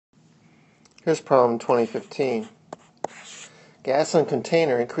Here's problem 2015. Gasoline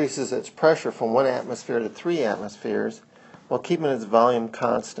container increases its pressure from 1 atmosphere to 3 atmospheres while keeping its volume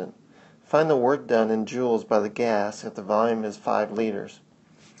constant. Find the work done in joules by the gas if the volume is 5 liters.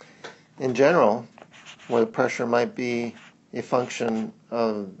 In general, where the pressure might be a function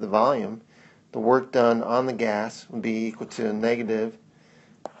of the volume, the work done on the gas would be equal to negative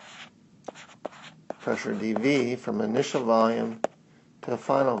pressure dV from initial volume to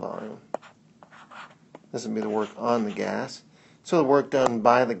final volume. This would be the work on the gas. So the work done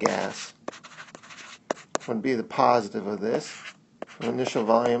by the gas would be the positive of this, from initial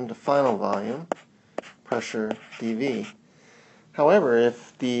volume to final volume, pressure dV. However,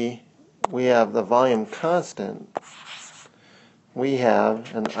 if we have the volume constant, we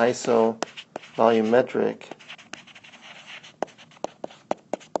have an isovolumetric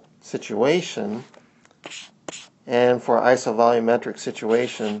situation, and for isovolumetric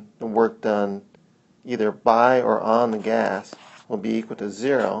situation, the work done either by or on the gas will be equal to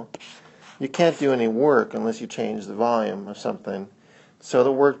 0. You can't do any work unless you change the volume of something. So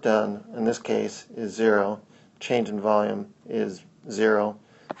the work done in this case is 0, change in volume is 0,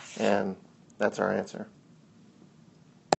 and that's our answer.